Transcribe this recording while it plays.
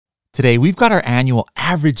Today, we've got our annual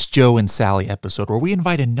Average Joe and Sally episode where we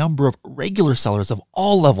invite a number of regular sellers of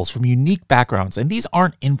all levels from unique backgrounds. And these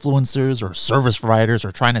aren't influencers or service providers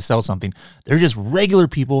or trying to sell something. They're just regular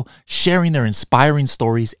people sharing their inspiring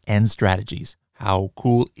stories and strategies. How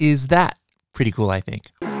cool is that? Pretty cool, I think.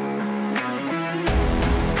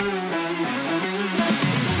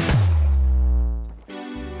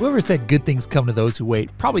 Whoever said good things come to those who wait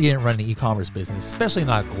probably didn't run an e-commerce business, especially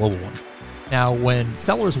not a global one. Now, when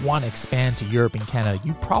sellers want to expand to Europe and Canada,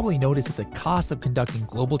 you probably noticed that the cost of conducting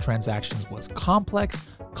global transactions was complex,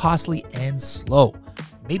 costly, and slow.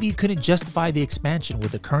 Maybe you couldn't justify the expansion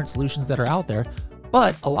with the current solutions that are out there,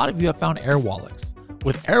 but a lot of you have found Air Wallets.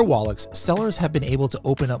 With Air Wallets, sellers have been able to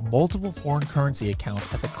open up multiple foreign currency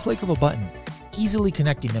accounts at the click of a button, easily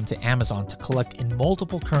connecting them to Amazon to collect in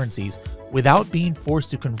multiple currencies without being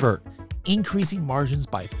forced to convert, increasing margins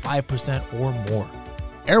by 5% or more.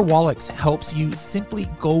 Air Wallets helps you simply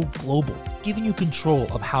go global, giving you control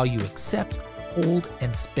of how you accept, hold,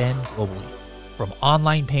 and spend globally. From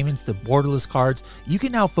online payments to borderless cards, you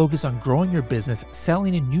can now focus on growing your business,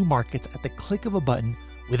 selling in new markets at the click of a button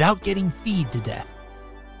without getting feed to death.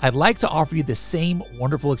 I'd like to offer you the same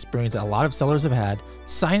wonderful experience that a lot of sellers have had.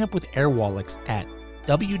 Sign up with Air Wallets at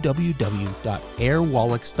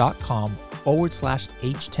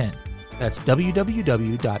www.airwallets.com/H10. That's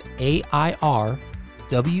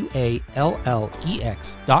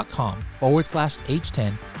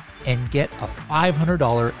www.airwallets.com/H10 and get a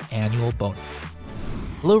 $500 annual bonus.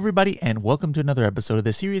 Hello, everybody, and welcome to another episode of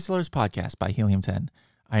the Serious Sellers Podcast by Helium 10.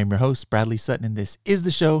 I am your host, Bradley Sutton, and this is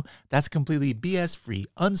the show that's completely BS-free,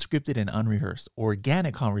 unscripted, and unrehearsed,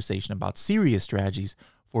 organic conversation about serious strategies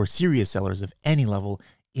for serious sellers of any level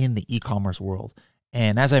in the e-commerce world.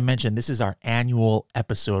 And as I mentioned, this is our annual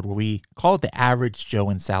episode where we call it the Average Joe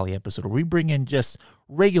and Sally episode, where we bring in just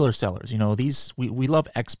regular sellers. You know, we love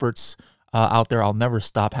experts out there. I'll never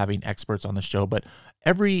stop having experts on the show, but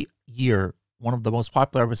every year, one of the most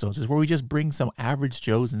popular episodes is where we just bring some average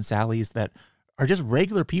Joes and Sallys that are just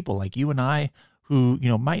regular people like you and I who, you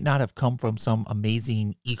know, might not have come from some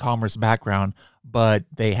amazing e-commerce background, but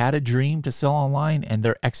they had a dream to sell online and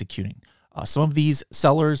they're executing. Some of these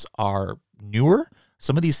sellers are newer.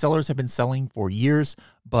 Some of these sellers have been selling for years,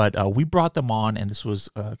 but we brought them on, and this was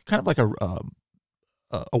kind of like a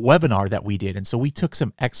webinar that we did. And so we took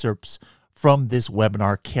some excerpts from this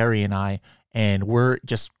webinar, Carrie and I, and we're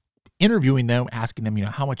just interviewing them, asking them, you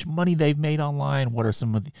know, how much money they've made online, what are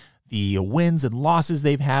some of the wins and losses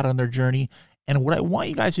they've had on their journey. And what I want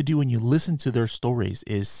you guys to do when you listen to their stories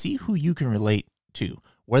is see who you can relate to,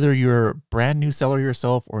 whether you're a brand new seller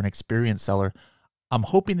yourself or an experienced seller. I'm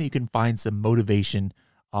hoping that you can find some motivation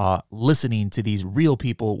listening to these real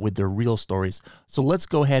people with their real stories. So let's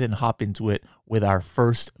go ahead and hop into it with our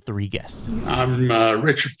first three guests. I'm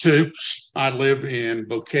Richard Toops. I live in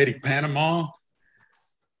Boquete, Panama.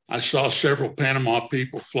 I saw several Panama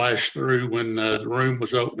people flash through when the room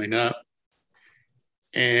was opening up.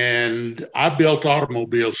 And I built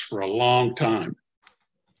automobiles for a long time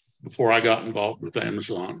before I got involved with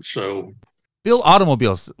Amazon. So build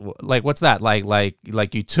automobiles, like what's that? Like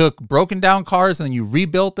you took broken down cars and then you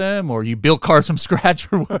rebuilt them, or you built cars from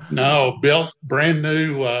scratch? Or what? No, built brand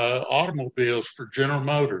new automobiles for General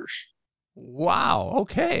Motors. Wow.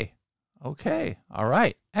 Okay. All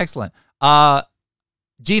right. Excellent.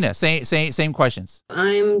 Gina, same questions.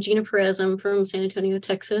 I'm Gina Perez. I'm from San Antonio,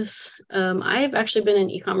 Texas. I've actually been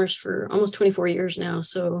in e-commerce for almost 24 years now.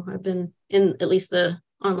 So I've been in at least the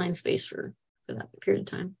online space for that period of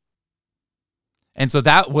time. And so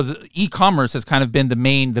that was e-commerce has kind of been the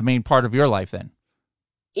main part of your life then.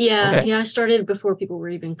 Yeah. Okay. Yeah. I started before people were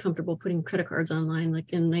even comfortable putting credit cards online, like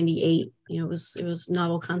in 98. You know, it was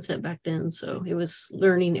novel concept back then. So it was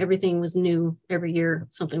learning. Everything was new. Every year,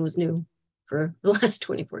 something was new. For the last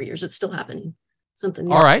 24 years, it's still happening. Something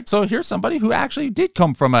new. All right. So here's somebody who actually did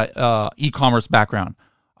come from a e-commerce background.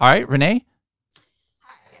 All right, Renee.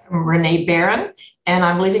 I'm Renee Barron, and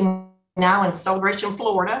I'm living now in Celebration,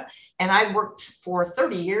 Florida. And I worked for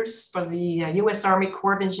 30 years for the U.S. Army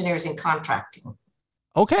Corps of Engineers in contracting.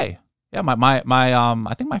 Okay. Yeah. My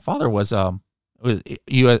I think my father was during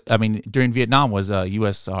Vietnam was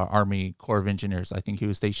U.S. Army Corps of Engineers. I think he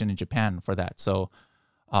was stationed in Japan for that. So.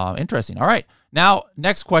 Interesting. All right. Now,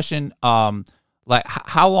 next question. Like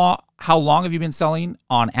how long have you been selling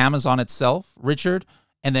on Amazon itself, Richard?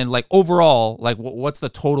 And then like overall, like what's the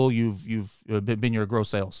total you've been your gross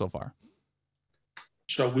sales so far?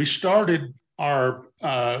 So we started our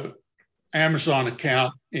Amazon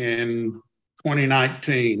account in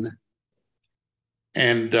 2019,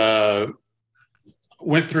 and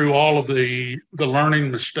went through all of the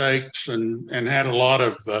learning mistakes and had a lot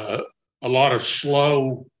of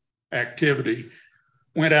slow activity.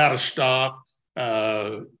 Went out of stock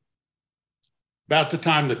about the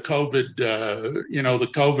time the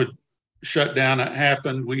COVID shutdown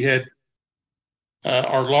happened. We had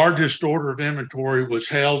our largest order of inventory was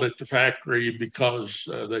held at the factory because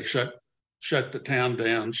they shut the town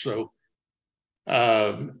down. So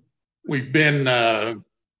we've been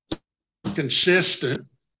consistent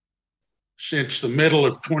since the middle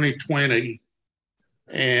of 2020.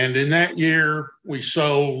 And in that year, we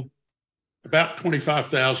sold about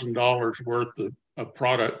 $25,000 worth of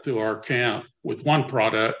product through our account with one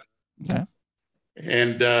product. Okay.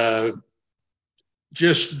 And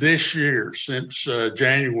just this year, since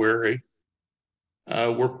January,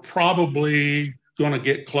 we're probably going to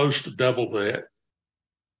get close to double that.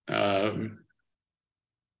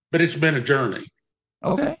 But it's been a journey.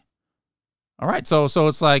 Okay. All right. So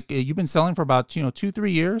it's like you've been selling for about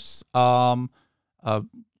 2-3 years. Goal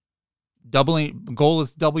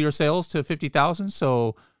is double your sales to 50,000.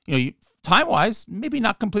 So time wise, maybe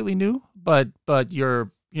not completely new, but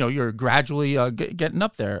you're gradually getting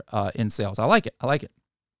up there in sales. I like it.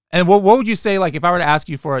 And what would you say, like, if I were to ask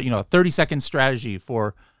you for a 30-second strategy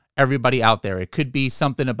for everybody out there? It could be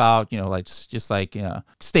something about like just like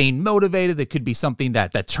staying motivated. It could be something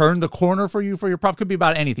that turned the corner for you for your profit. Could be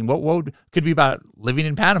about anything. What could be about living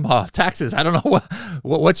in Panama, taxes? I don't know.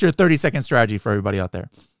 What's your 30-second strategy for everybody out there?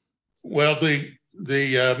 Well,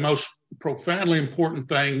 the most profoundly important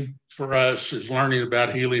thing for us is learning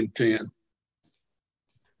about Helium-10.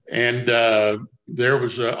 And there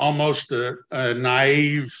was almost a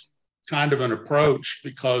naive kind of an approach,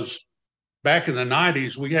 because back in the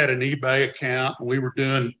 90s, we had an eBay account and we were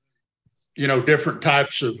doing, different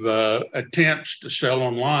types of attempts to sell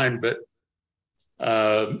online. But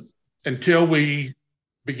until we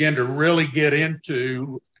began to really get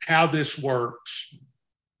into how this works,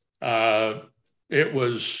 it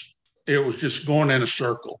was just going in a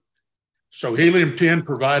circle. So Helium-10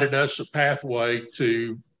 provided us a pathway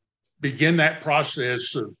to begin that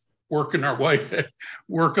process of working our way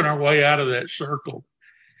out of that circle.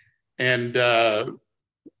 And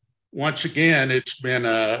once again, it's been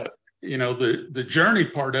the journey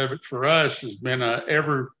part of it for us has been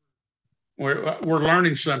we're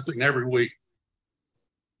learning something every week.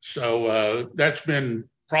 So that's been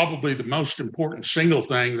probably the most important single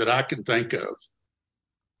thing that I can think of.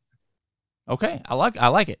 Okay, I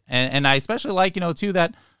like it, and I especially like too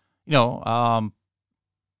that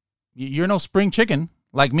you're no spring chicken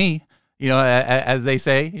like me, as they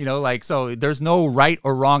say, like, so there's no right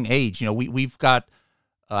or wrong age. We've got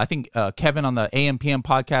I think Kevin on the AM/PM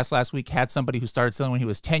podcast last week had somebody who started selling when he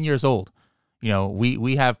was 10 years old.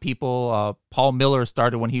 We have people. Paul Miller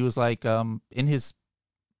started when he was like in his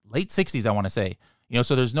late 60s, I want to say.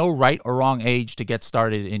 So there's no right or wrong age to get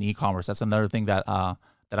started in e-commerce. That's another thing that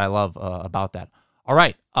I love about that. All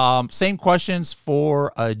right. Same questions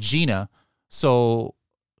for Gina. So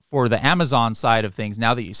for the Amazon side of things,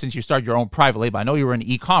 now that since you started your own private label, I know you were in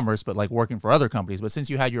e-commerce, but like working for other companies, but since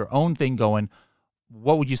you had your own thing going,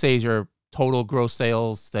 what would you say is your total gross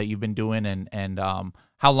sales that you've been doing, and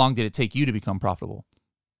how long did it take you to become profitable,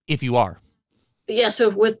 if you are? Yeah, so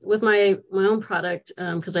with my own product,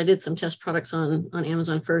 because I did some test products on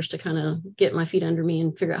Amazon first to kind of get my feet under me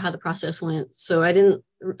and figure out how the process went. So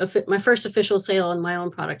my first official sale on my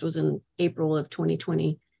own product was in April of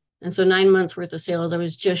 2020. And so 9 months worth of sales, I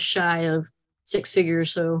was just shy of 6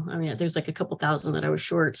 figures. So, I mean, there's like a couple thousand that I was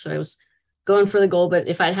short. So I was going for the goal, but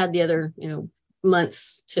if I'd had the other,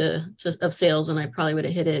 months of sales, then I probably would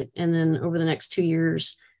have hit it. And then over the next 2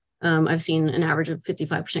 years, I've seen an average of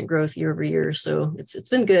 55% growth year over year. So it's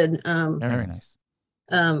been good. Very nice.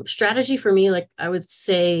 Strategy for me, like I would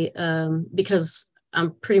say, because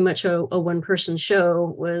I'm pretty much a one-person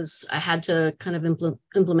show, was I had to kind of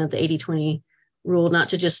implement the 80-20 rule, not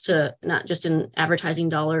just in advertising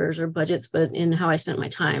dollars or budgets, but in how I spent my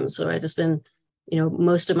time. So I just been,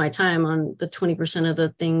 most of my time on the 20% of the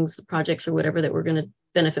things, the projects or whatever that were going to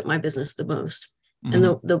benefit my business the most. Mm-hmm.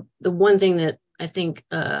 And the one thing that I think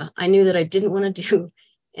I knew that I didn't want to do,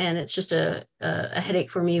 and it's just a headache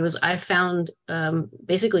for me, was I found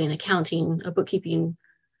basically a bookkeeping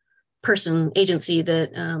agency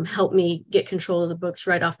that helped me get control of the books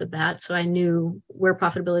right off the bat. So I knew where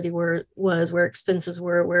profitability was, where expenses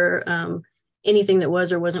were, where anything that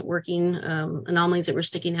was or wasn't working, anomalies that were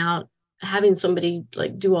sticking out. Having somebody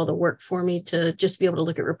like do all the work for me to just be able to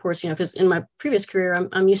look at reports, because in my previous career,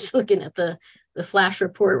 I'm used to looking at the flash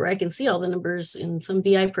report where I can see all the numbers and some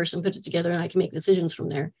BI person put it together and I can make decisions from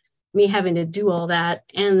there. me having to do all that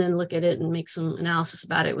and then look at it and make some analysis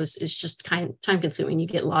about it is just kind of time consuming. You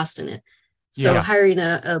get lost in it. So hiring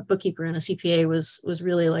a bookkeeper and a CPA was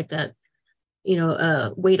really like that,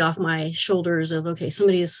 weight off my shoulders of, okay,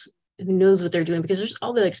 somebody who knows what they're doing, because there's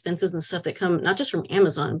all the expenses and stuff that come not just from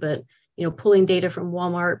Amazon, but pulling data from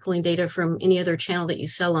Walmart, pulling data from any other channel that you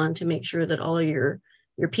sell on to make sure that all of your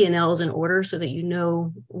P&L is in order, so that you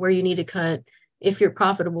know where you need to cut, if you're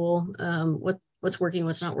profitable, what's working,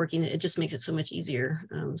 what's not working. It just makes it so much easier.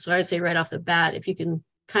 So I'd say right off the bat, if you can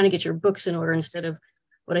kind of get your books in order, instead of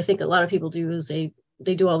what I think a lot of people do is they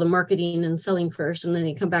do all the marketing and selling first, and then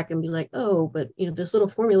they come back and be like, oh, but this little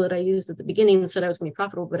formula that I used at the beginning said I was going to be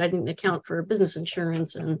profitable, but I didn't account for business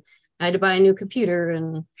insurance, and I had to buy a new computer,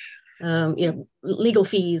 and legal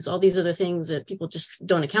fees, all these other things that people just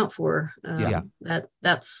don't account for.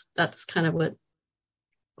 That's kind of what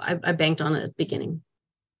I banked on at the beginning.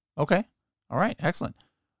 Okay. All right. Excellent.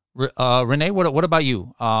 Renee, what about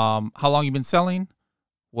you? How long you been selling?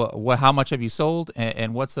 How much have you sold?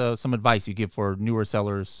 And what's some advice you give for newer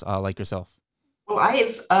sellers like yourself? Well,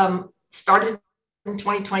 I have started in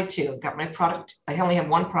 2022. Got my product. I only have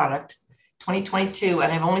one product, 2022,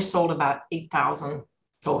 and I've only sold about 8,000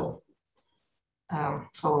 total.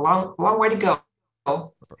 So a long way to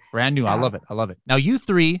go. Brand new. I love it. I love it. Now, you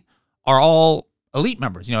three are all elite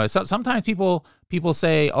members. Sometimes people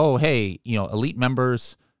say, oh, hey, elite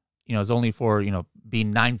members, is only for,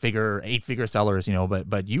 being 9-figure, 8-figure sellers,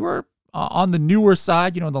 but you are on the newer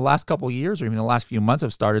side, in the last couple of years, or even the last few months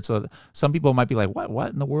have started. So some people might be like,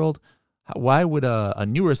 what in the world? Why would a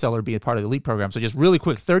newer seller be a part of the elite program? So just really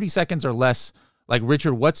quick, 30 seconds or less. Like,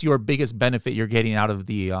 Richard, what's your biggest benefit you're getting out of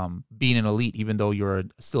the being an elite, even though you're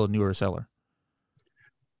still a newer seller?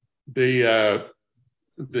 The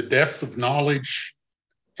depth of knowledge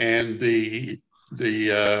and the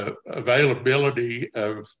availability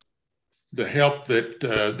of the help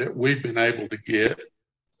that we've been able to get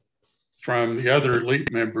from the other elite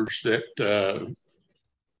members that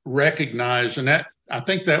recognize, and that I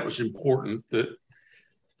think that was important, that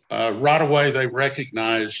right away they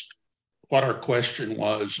recognized what our question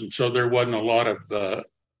was. And so there wasn't a lot of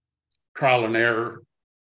trial and error.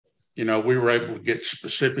 We were able to get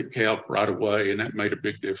specific help right away, and that made a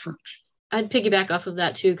big difference. I'd piggyback off of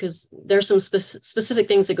that too, because there's some specific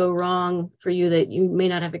things that go wrong for you that you may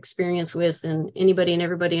not have experience with, and anybody and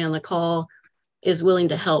everybody on the call is willing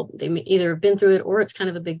to help. They may either have been through it, or it's kind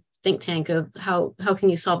of a big think tank of how can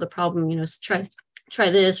you solve the problem, try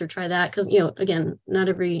this or try that. Because, again, not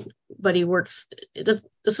everybody works. The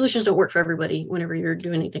solutions don't work for everybody whenever you're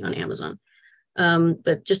doing anything on Amazon.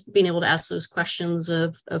 But just being able to ask those questions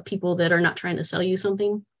of people that are not trying to sell you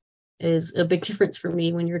something is a big difference for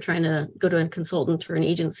me. When you're trying to go to a consultant or an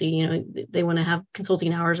agency, they want to have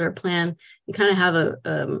consulting hours or a plan. You kind of have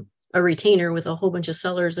a retainer with a whole bunch of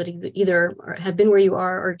sellers that either have been where you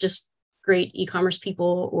are, or just great e-commerce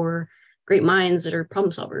people, or great minds that are problem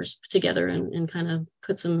solvers together, and kind of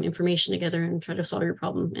put some information together and try to solve your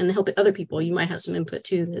problem and help other people. You might have some input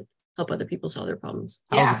too that help other people solve their problems.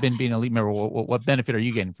 How's it been being an elite member? What benefit are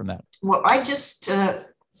you getting from that? Well, I just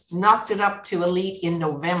knocked it up to elite in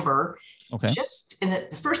November. Okay.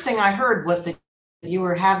 The first thing I heard was that you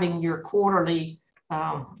were having your quarterly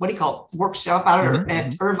workshop out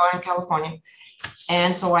at Irvine, California.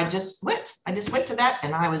 And so I just went to that,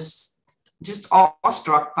 and I was just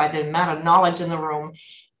awestruck by the amount of knowledge in the room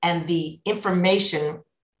and the information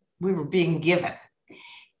we were being given.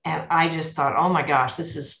 And I just thought, oh my gosh,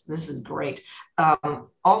 this is great.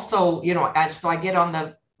 Also, so I get on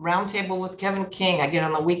the roundtable with Kevin King. I get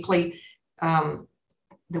on the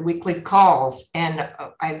weekly calls, and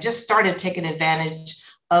I've just started taking advantage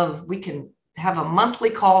of, we can have a monthly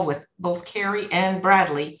call with both Carrie and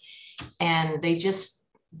Bradley, and they just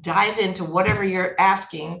dive into whatever you're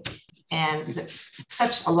asking, and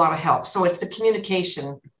such a lot of help. So it's the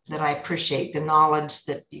communication that I appreciate, the knowledge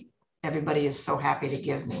that everybody is so happy to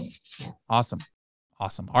give me. Yeah. Awesome. All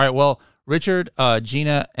right. Well, Richard,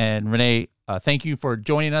 Gina, and Renee, thank you for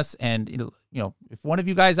joining us. And, if one of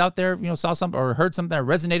you guys out there, saw something or heard something that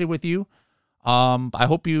resonated with you, I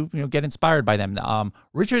hope you get inspired by them.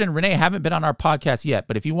 Richard and Renee haven't been on our podcast yet,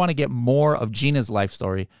 but if you want to get more of Gina's life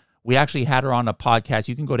story, we actually had her on a podcast.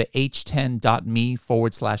 You can go to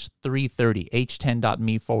h10.me/330,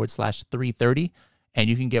 h10.me/330, and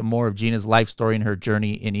you can get more of Gina's life story and her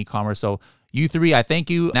journey in e-commerce. So you three, I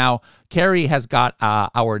thank you. Now, Carrie has got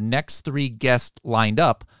our next 3 guests lined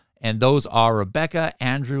up, and those are Rebecca,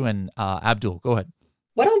 Andrew, and Abdul. Go ahead.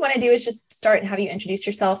 What I want to do is just start and have you introduce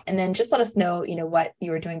yourself, and then just let us know, what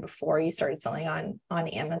you were doing before you started selling on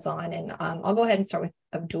Amazon. And I'll go ahead and start with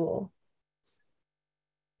Abdul.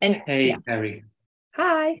 And Hey, yeah. Harry.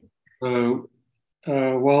 Hi. So,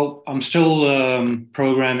 well, I'm still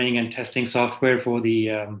programming and testing software for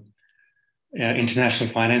the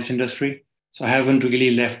international finance industry. So I haven't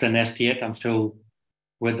really left the nest yet. I'm still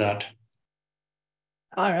with that.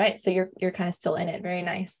 All right. So you're kind of still in it. Very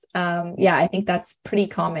nice. Yeah, I think that's pretty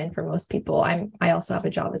common for most people. I also have a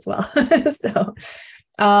job as well. So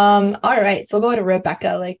all right. So we'll go to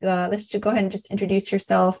Rebecca. Let's just go ahead and just introduce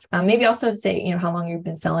yourself. Maybe also say, how long you've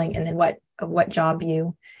been selling and then what job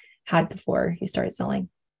you had before you started selling.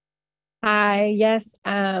 Hi, yes.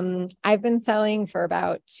 I've been selling for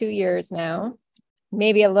about 2 years now,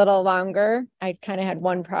 maybe a little longer. I kind of had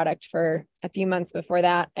one product for a few months before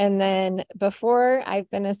that. And then before, I've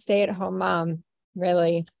been a stay-at-home mom,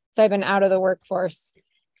 really. So I've been out of the workforce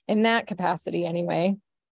in that capacity anyway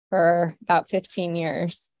for about 15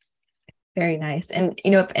 years. Very nice. And,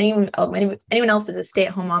 if anyone else is a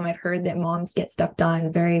stay-at-home mom, I've heard that moms get stuff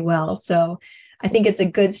done very well. So I think it's a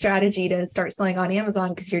good strategy to start selling on Amazon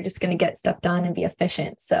because you're just going to get stuff done and be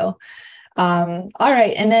efficient. So, all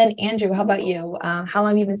right. And then Andrew, how about you? How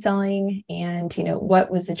long have you been selling? And, what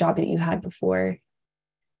was the job that you had before?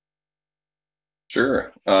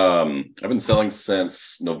 Sure. I've been selling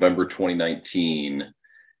since November 2019,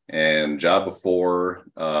 and job before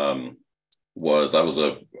I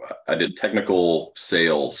did technical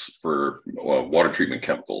sales for water treatment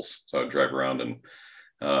chemicals. So I would drive around and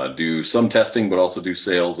do some testing, but also do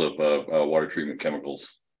sales of water treatment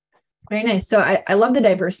chemicals. Very nice. So I love the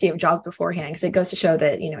diversity of jobs beforehand because it goes to show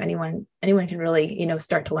that, anyone can really,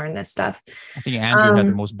 start to learn this stuff. I think Andrew had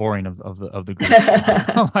the most boring of the group.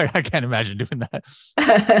 I can't imagine doing that.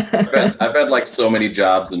 I've had like so many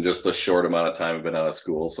jobs in just the short amount of time I've been out of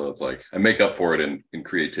school. So it's like I make up for it in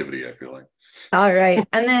creativity, I feel like. All right.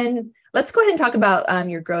 And then let's go ahead and talk about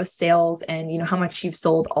your gross sales and, how much you've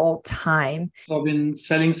sold all time. So I've been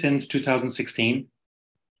selling since 2016.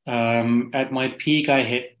 At my peak, I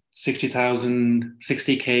hit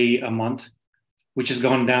 60K a month, which has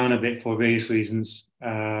gone down a bit for various reasons.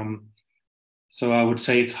 So I would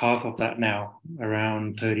say it's half of that now,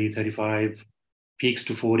 around 30, 35, peaks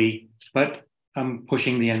to 40. But I'm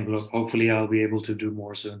pushing the envelope. Hopefully I'll be able to do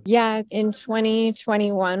more soon. Yeah, in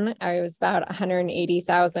 2021, I was about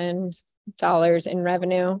 $180,000 in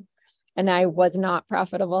revenue, and I was not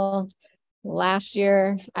profitable. Last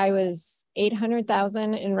year, I was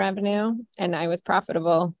 $800,000 in revenue, and I was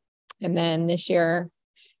profitable. And then this year,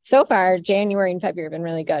 so far, January and February have been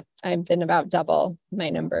really good. I've been about double my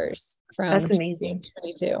numbers from That's amazing.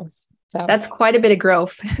 2022. So that's quite a bit of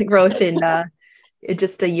growth in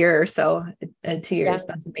just a year or so, 2 years. Yeah.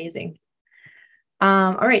 That's amazing.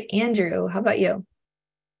 All right, Andrew, how about you?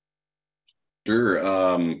 Sure.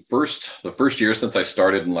 The first year since I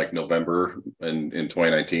started in like November in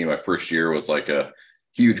 2019, my first year was like a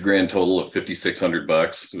huge grand total of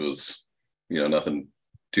 $5,600. It was, nothing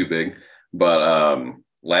too big. But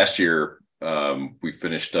last year, we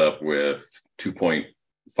finished up with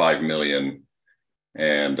 2.5 million.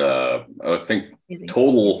 And I think amazing.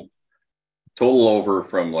 Total over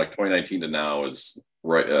from like 2019 to now is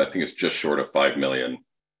right. I think it's just short of 5 million.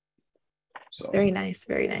 So very nice.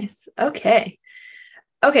 Very nice. Okay.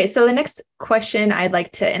 So the next question I'd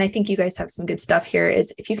like to, and I think you guys have some good stuff here,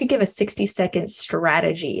 is if you could give a 60-second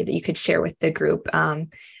strategy that you could share with the group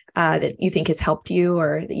that you think has helped you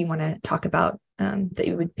or that you want to talk about that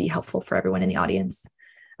it would be helpful for everyone in the audience.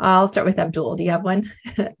 I'll start with Abdul. Do you have one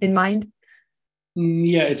in mind?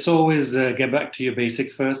 Yeah, it's always get back to your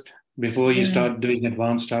basics first before you start doing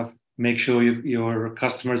advanced stuff. Make sure your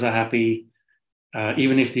customers are happy,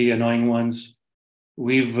 even if the annoying ones.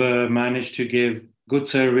 We've managed to give good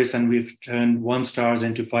service and we've turned 1 stars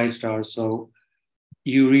into 5 stars. So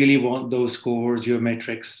you really want those scores, your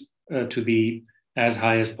metrics to be as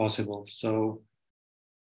high as possible. So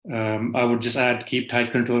I would just add, keep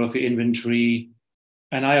tight control of your inventory.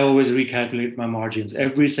 And I always recalculate my margins.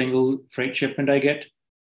 Every single freight shipment I get,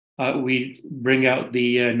 we bring out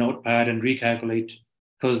the notepad and recalculate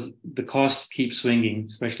because the costs keep swinging,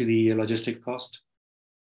 especially the logistic cost.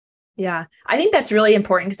 Yeah, I think that's really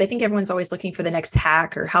important because I think everyone's always looking for the next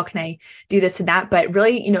hack or how can I do this and that. But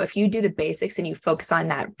really, if you do the basics and you focus on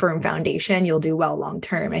that firm foundation, you'll do well long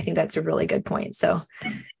term. I think that's a really good point. So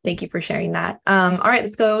thank you for sharing that. All right,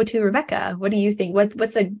 let's go to Rebecca. What do you think?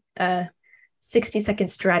 What's a 60-second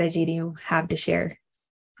strategy do you have to share?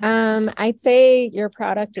 I'd say your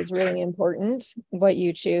product is really important, what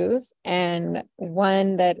you choose. And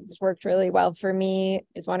one that has worked really well for me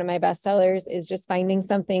is one of my best sellers is just finding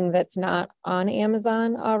something that's not on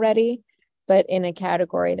Amazon already, but in a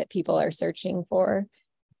category that people are searching for.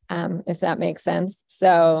 if that makes sense.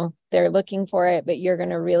 So they're looking for it, but you're going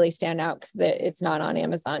to really stand out because it's not on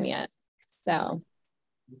Amazon yet. So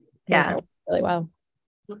yeah, really well.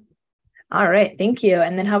 All right, thank you.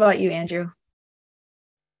 And then how about you, Andrew?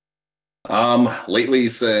 Lately,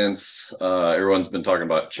 since everyone's been talking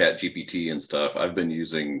about Chat GPT and stuff, I've been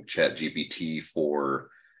using Chat GPT for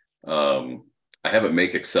I have it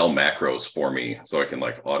make Excel macros for me so I can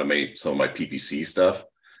like automate some of my PPC stuff.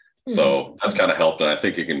 So that's kind of helped. And I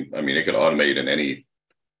think it could automate in any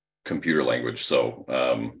computer language. So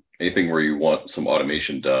anything where you want some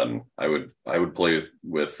automation done, I would play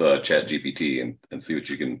with Chat GPT and see what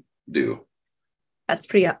you can do. That's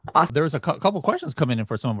pretty awesome. There was a couple questions coming in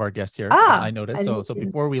for some of our guests here. I noticed. So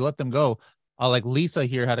before we let them go, like Lisa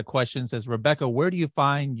here had a question, says, Rebecca, where do you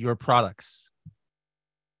find your products?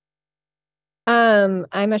 I'm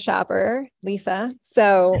a shopper, Lisa.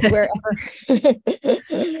 So wherever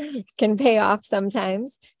can pay off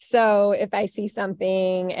sometimes. So if I see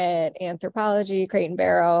something at Anthropology, Crate and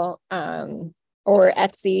Barrel, or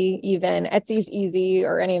Etsy, even Etsy's easy,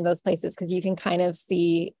 or any of those places, because you can kind of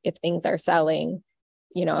see if things are selling,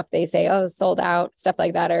 if they say, oh, sold out, stuff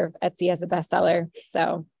like that, or Etsy has a bestseller.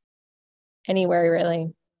 So anywhere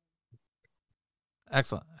really.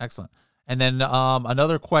 Excellent. And then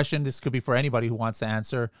another question, this could be for anybody who wants to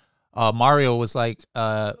answer. Mario was like,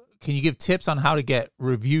 can you give tips on how to get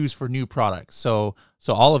reviews for new products? So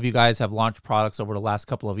all of you guys have launched products over the last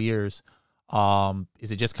couple of years.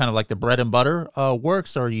 Is it just kind of like the bread and butter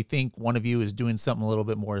works, or do you think one of you is doing something a little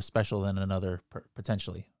bit more special than another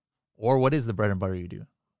potentially? Or what is the bread and butter you do?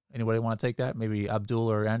 Anybody want to take that? Maybe Abdul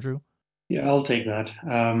or Andrew? Yeah, I'll take that.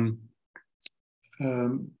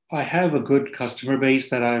 I have a good customer base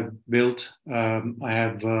that I've built. I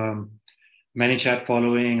have ManyChat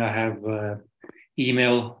following. I have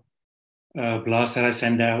email blasts that I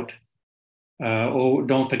send out.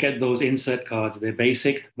 Don't forget those insert cards. They're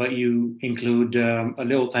basic, but you include a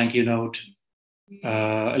little thank you note,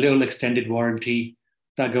 a little extended warranty.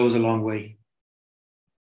 That goes a long way.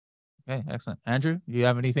 Okay, excellent. Andrew, do you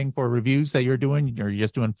have anything for reviews that you're doing? Are you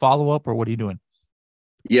just doing follow-up, or what are you doing?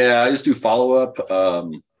 Yeah, I just do follow-up.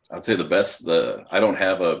 I'd say I don't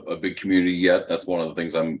have a big community yet. That's one of the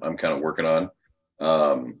things I'm kind of working on.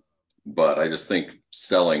 But I just think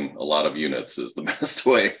selling a lot of units is the best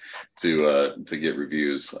way to get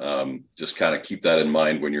reviews. Just kind of keep that in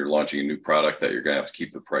mind when you're launching a new product, that you're going to have to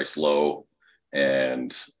keep the price low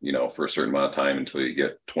and, for a certain amount of time until you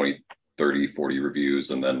get 20, 30, 40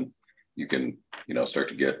 reviews. And then you can, start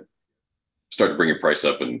to bring your price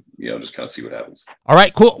up and, just kind of see what happens. All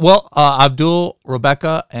right, cool. Well, Abdul,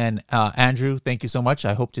 Rebecca, and Andrew, thank you so much.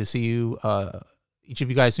 I hope to see you, each of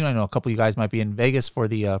you guys soon. I know a couple of you guys might be in Vegas for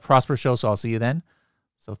the Prosper Show, so I'll see you then.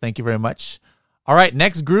 So thank you very much. All right,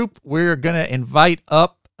 next group, we're going to invite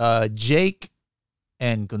up Jake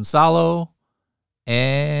and Gonzalo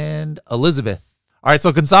and Elizabeth. All right,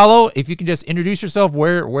 so Gonzalo, if you can just introduce yourself,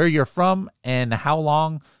 where you're from, and how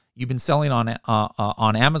long you've been selling on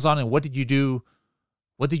Amazon, and what did you do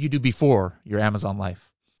before your Amazon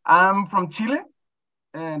life? I'm from Chile,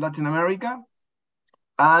 Latin America.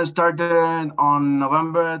 I started on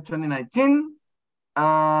November 2019.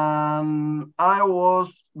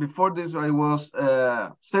 Before this, I was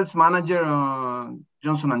sales manager on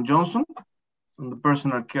Johnson & Johnson in the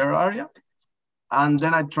personal care area. And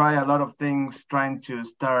then I tried a lot of things trying to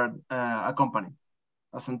start a company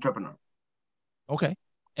as an entrepreneur. Okay.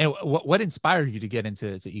 And what inspired you to get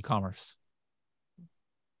into e-commerce?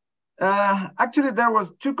 Actually, there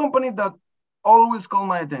was two companies that always called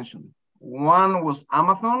my attention. One was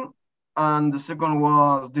Amazon, and the second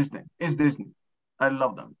was Disney. It's Disney. I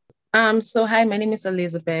love them. So hi, my name is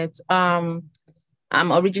Elizabeth. I'm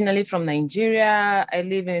originally from Nigeria. I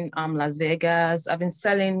live in Las Vegas. I've been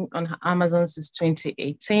selling on Amazon since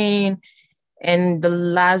 2018. And the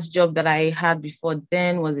last job that I had before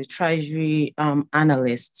then was a treasury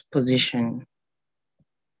analyst position.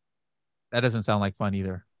 That doesn't sound like fun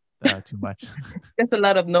either. Too much. There's a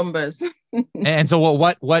lot of numbers. And so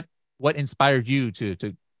what inspired you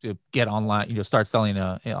to get online, start selling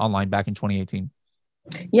online back in 2018?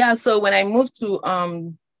 Yeah, so when I moved to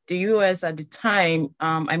the US at the time,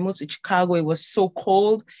 I moved to Chicago. It was so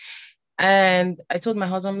cold. And I told my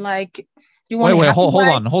husband, I'm like, you want wait, hold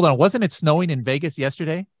on. Wasn't it snowing in Vegas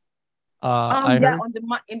yesterday? I heard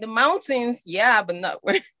in the mountains, yeah, but not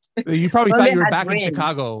where. You probably thought you were back in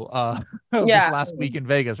Chicago this last week in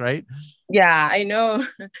Vegas, right? Yeah, I know.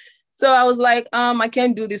 So I was like, I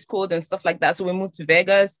can't do this cold and stuff like that. So we moved to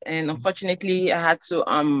Vegas, and unfortunately I had to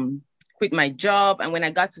quit my job. And when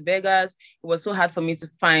I got to Vegas, it was so hard for me to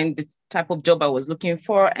find the type of job I was looking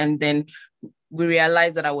for. And then we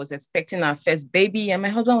realized that I was expecting our first baby. And my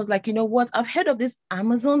husband was like, you know what? I've heard of this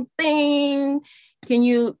Amazon thing. Can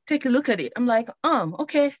you take a look at it? I'm like,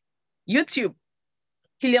 okay. YouTube,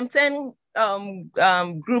 Helium 10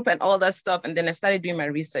 group and all that stuff. And then I started doing my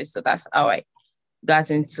research. So that's how I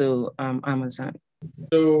got into Amazon.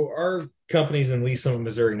 So our company's in Lee Summit,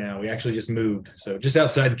 Missouri now. We actually just moved. So just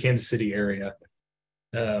outside the Kansas City area.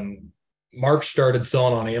 Mark started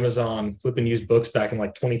selling on Amazon, flipping used books back in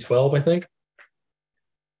like 2012, I think.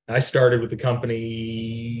 I started with the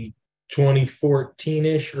company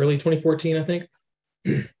 2014-ish, early 2014, I think.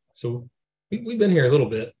 So we've been here a little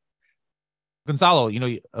bit. Gonzalo,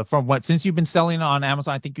 from since you've been selling on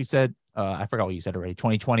Amazon, I think you said, I forgot what you said already,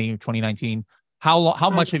 2020, 2019. How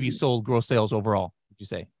much have you sold gross sales overall, would you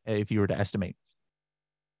say, if you were to estimate?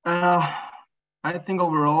 I think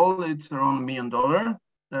overall it's around $1 million.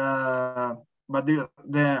 But the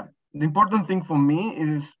important thing for me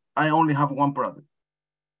is I only have one product.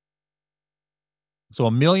 So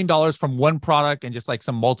 $1 million from one product and just like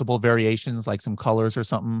some multiple variations, like some colors or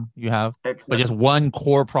something you have, exactly. But just one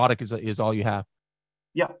core product is all you have.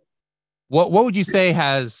 Yeah. What would you say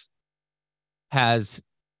has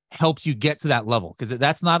helped you get to that level? Because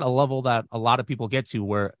that's not a level that a lot of people get to,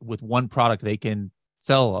 where with one product they can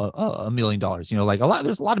sell $1 million. There's a lot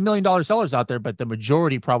of $1 million sellers out there, but the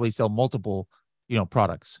majority probably sell multiple,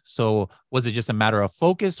 products. So was it just a matter of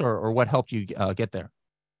focus, or what helped you get there?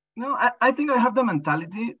 No, I think I have the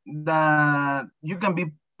mentality that you can be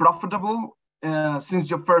profitable since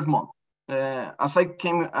your first month. As I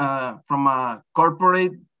came from a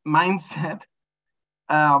corporate mindset,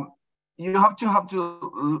 you have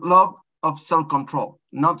to love of self-control,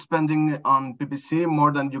 not spending on PPC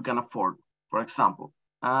more than you can afford, for example,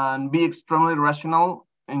 and be extremely rational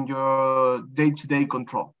in your day-to-day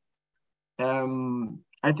control.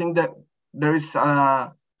 I think that there is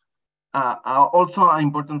also an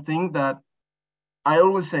important thing that I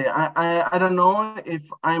always say, I don't know if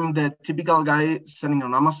I'm the typical guy selling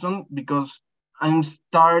on Amazon, because I'm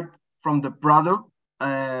start from the product.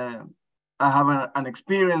 I have an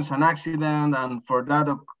experience, an accident, and for that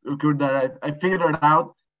occurred that I figured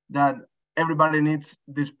out that everybody needs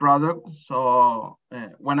this product. So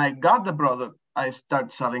when I got the product, I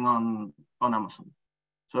start selling on Amazon.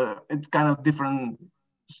 So it's kind of different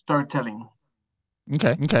storytelling.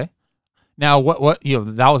 Okay. Now, what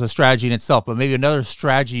that was a strategy in itself, but maybe another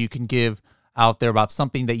strategy you can give out there about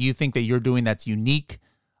something that you think that you're doing that's unique,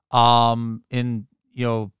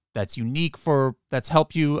 that's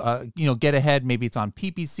helped you, get ahead. Maybe it's on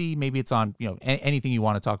PPC, maybe it's on, anything you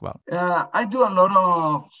want to talk about. I do a lot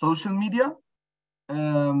of social media.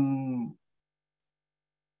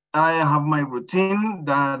 I have my routine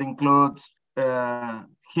that includes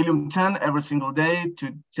Helium 10 every single day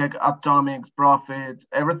to check atomics, profits,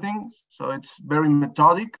 everything. So it's very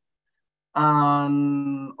methodic,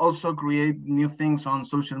 and also create new things on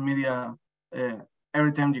social media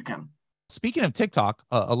every time you can. Speaking of TikTok,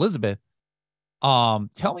 Elizabeth,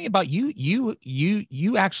 tell me about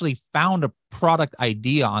you actually found a product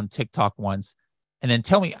idea on TikTok once, and then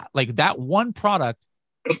tell me, like, that one product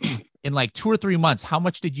in like 2 or 3 months, how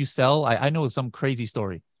much did you sell? I know some crazy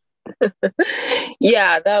story.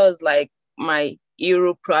 Yeah, that was like my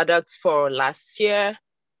hero product for last year.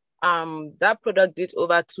 That product did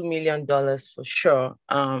over $2 million for sure.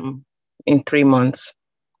 In 3 months.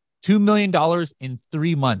 $2 million in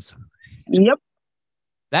 3 months. Yep.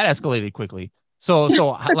 That escalated quickly. So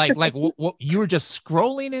like what, you were just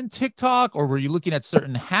scrolling in TikTok, or were you looking at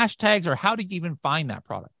certain hashtags, or how did you even find that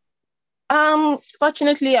product?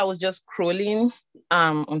 Fortunately, I was just scrolling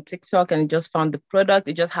on TikTok and just found the product.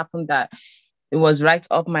 It just happened that it was right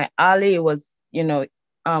up my alley. It was,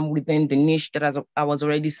 within the niche that I was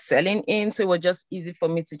already selling in. So it was just easy for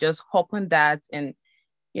me to just hop on that and,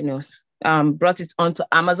 brought it onto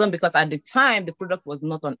Amazon, because at the time the product was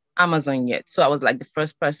not on Amazon yet. So I was like the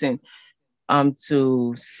first person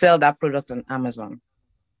to sell that product on Amazon.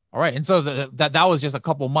 All right. And so that was just a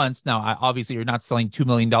couple months. Now, obviously, you're not selling $2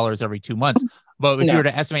 million every 2 months, but if you were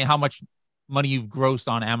to estimate how much money you've grossed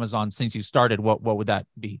on Amazon since you started, what would that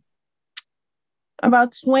be?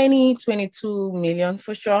 About 22 million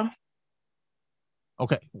for sure.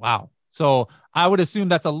 Okay. Wow. So I would assume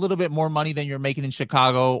that's a little bit more money than you're making in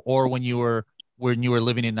Chicago or when you were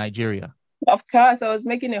living in Nigeria. Of course, I was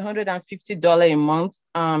making $150 a month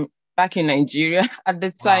back in Nigeria at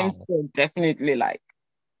the time. Wow. So definitely like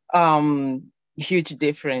huge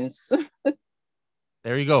difference.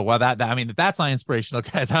 There you go. Well, if that's not inspirational,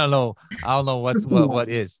 guys, I don't know what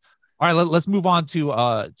is. All right, let's move on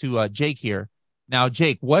to Jake here. Now,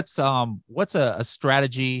 Jake, what's a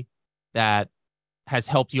strategy that has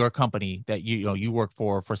helped your company that you work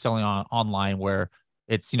for selling online, where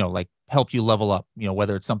it's, like helped you level up,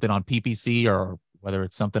 whether it's something on PPC or whether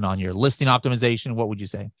it's something on your listing optimization? What would you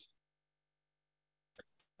say?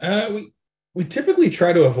 We typically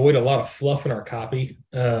try to avoid a lot of fluff in our copy.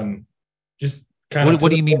 Just kind of.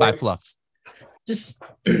 What do you mean by fluff? Just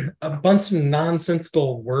a bunch of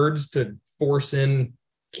nonsensical words to force in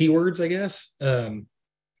keywords, I guess.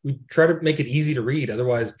 We try to make it easy to read,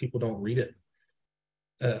 otherwise people don't read it.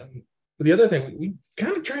 But the other thing, we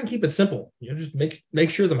kind of try and keep it simple. Just make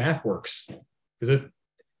sure the math works, because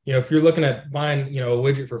if you're looking at buying a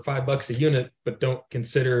widget for $5 a unit, but don't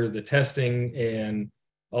consider the testing and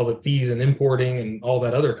all the fees and importing and all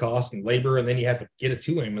that other cost and labor, and then you have to get it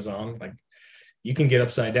to Amazon, like, you can get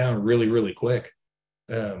upside down really, really quick.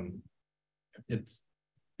 We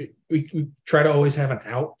try to always have an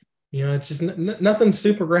out. It's just nothing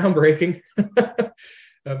super groundbreaking.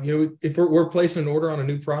 If we're placing an order on a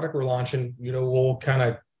new product we're launching, we'll kind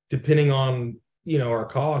of, depending on our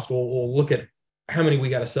cost, we'll look at how many we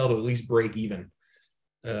got to sell to at least break even.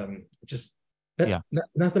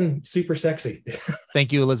 Nothing super sexy.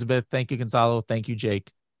 Thank you, Elizabeth. Thank you, Gonzalo. Thank you,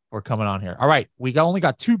 Jake, for coming on here. All right, we only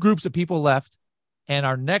got 2 groups of people left, and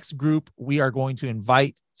our next group we are going to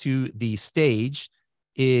invite to the stage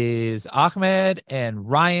is Ahmed and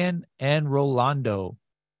Ryan and Rolando.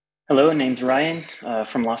 Hello, name's Ryan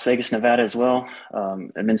from Las Vegas, Nevada as well.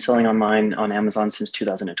 I've been selling online on Amazon since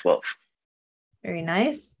 2012. Very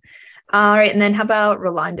nice. All right, and then how about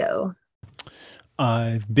Rolando?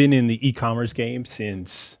 I've been in the e-commerce game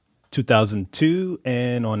since 2002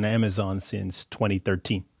 and on Amazon since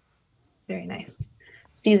 2013. Very nice.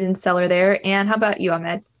 Seasoned seller there. And how about you,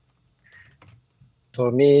 Ahmed?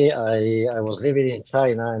 For me, I was living in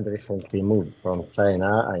China and recently moved from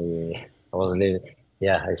China. I was living,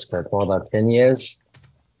 I spent more than 10 years.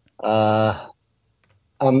 I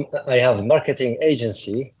have a marketing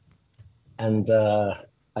agency, and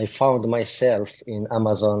I found myself in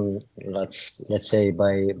Amazon, let's say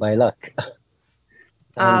by luck.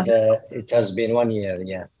 And it has been 1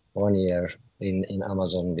 year, 1 year in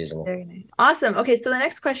Amazon business. Very nice. Awesome. Okay, so the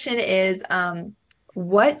next question is,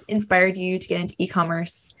 what inspired you to get into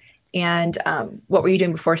e-commerce, and what were you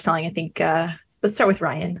doing before selling? I think let's start with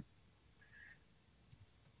Ryan.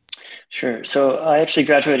 Sure. So I actually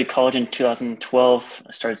graduated college in 2012.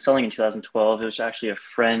 I started selling in 2012. It was actually a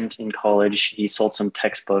friend in college. He sold some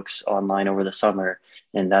textbooks online over the summer,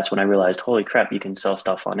 and that's when I realized, holy crap, you can sell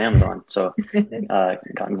stuff on Amazon. So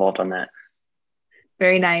got involved on that.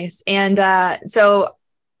 Very nice. And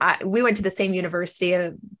we went to the same university,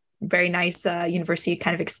 a very nice university,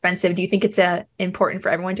 kind of expensive. Do you think it's important for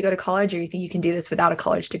everyone to go to college, or do you think you can do this without a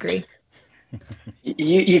college degree?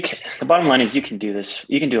 You can, the bottom line is you can do this.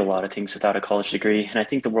 You can do a lot of things without a college degree. And I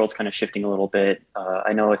think the world's kind of shifting a little bit.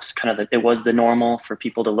 I know it's kind of, it was the normal for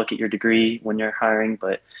people to look at your degree when you're hiring,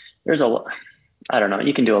 but there's I don't know,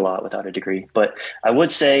 you can do a lot without a degree. But I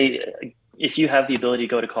would say if you have the ability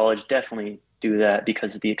to go to college, definitely do that,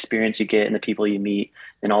 because the experience you get and the people you meet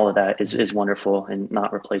and all of that is wonderful and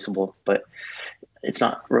not replaceable, but it's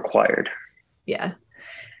not required. Yeah.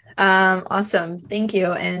 Awesome. Thank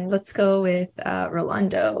you. And let's go with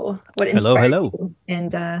Rolando. What inspired you?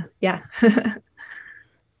 And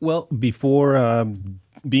Well, before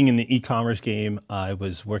being in the e-commerce game, I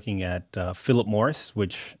was working at Philip Morris,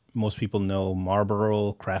 which most people know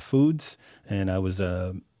Marlboro Kraft Foods, and I was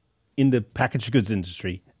in the packaged goods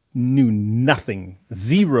industry. Knew nothing,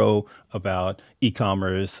 zero about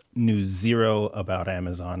e-commerce, knew zero about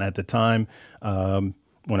Amazon at the time.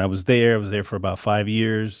 When I was there for about 5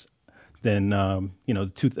 years. Then, early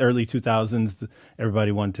 2000s,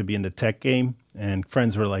 everybody wanted to be in the tech game, and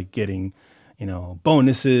friends were like getting,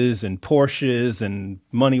 bonuses and Porsches, and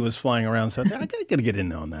money was flying around. So I thought, I gotta get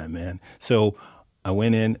in on that, man. So I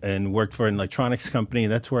went in and worked for an electronics company.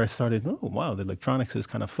 That's where I started. Oh, wow, the electronics is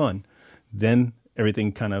kind of fun. Then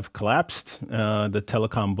everything kind of collapsed. The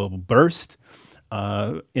telecom bubble burst.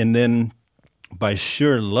 And then by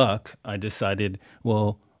sheer luck, I decided,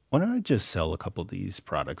 well, why don't I just sell a couple of these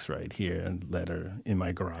products right here and let her in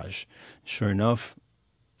my garage? Sure enough,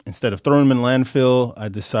 instead of throwing them in landfill, I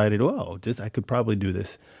decided, well, I could probably do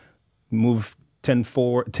this. Moved 10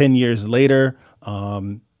 years later,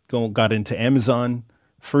 got into Amazon.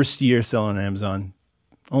 First year selling on Amazon,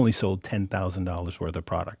 only sold $10,000 worth of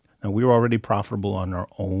product. Now, we were already profitable on our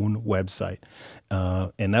own website.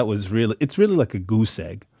 And that was it's really like a goose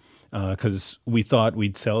egg, because we thought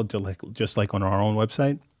we'd sell just like on our own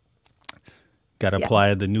website. Got to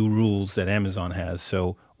apply the new rules that Amazon has.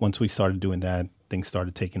 So once we started doing that, things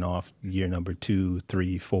started taking off year number 2,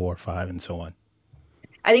 3, 4, 5, and so on.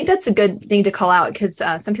 I think that's a good thing to call out because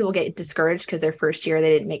some people get discouraged because their first year they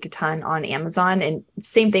didn't make a ton on Amazon. And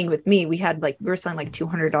same thing with me. We were selling like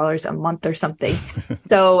 $200 a month or something.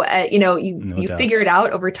 So you figure it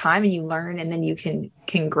out over time and you learn, and then you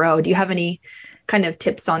can grow. Do you have any kind of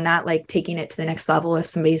tips on that, like taking it to the next level? If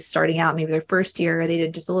somebody's starting out, maybe their first year, they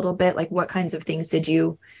did just a little bit. Like, what kinds of things did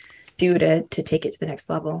you do to take it to the next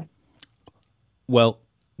level? Well,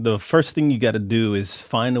 the first thing you got to do is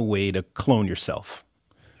find a way to clone yourself.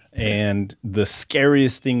 And the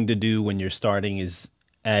scariest thing to do when you're starting is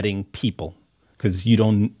adding people, because you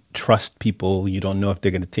don't trust people. You don't know if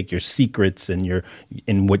they're going to take your secrets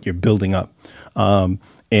and what you're building up.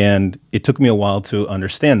 And it took me a while to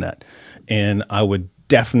understand that. And I would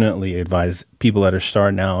definitely advise people that are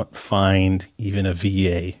starting out, find even a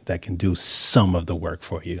VA that can do some of the work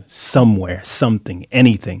for you somewhere, something,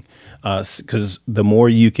 anything. Because the more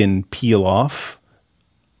you can peel off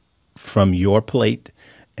from your plate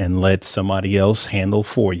and let somebody else handle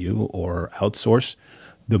for you or outsource,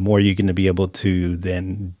 the more you're going to be able to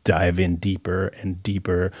then dive in deeper and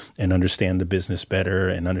deeper and understand the business better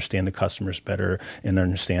and understand the customers better and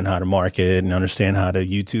understand how to market and understand how to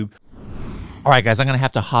YouTube. All right, guys, I'm going to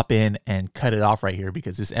have to hop in and cut it off right here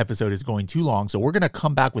because this episode is going too long. So we're going to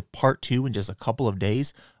come back with part 2 in just a couple of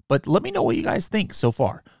days. But let me know what you guys think so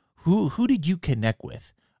far. Who did you connect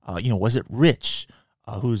with? Was it Rich,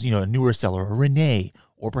 who's a newer seller, or Renee,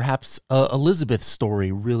 or perhaps Elizabeth's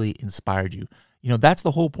story really inspired you? That's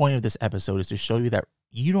the whole point of this episode, is to show you that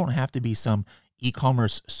you don't have to be some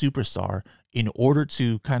e-commerce superstar in order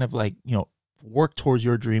to kind of work towards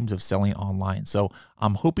your dreams of selling online. So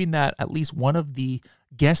I'm hoping that at least one of the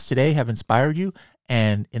guests today have inspired you.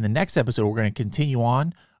 And in the next episode, we're going to continue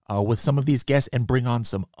on with some of these guests and bring on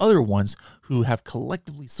some other ones who have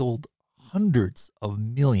collectively sold hundreds of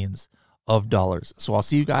millions of dollars. So I'll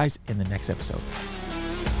see you guys in the next episode.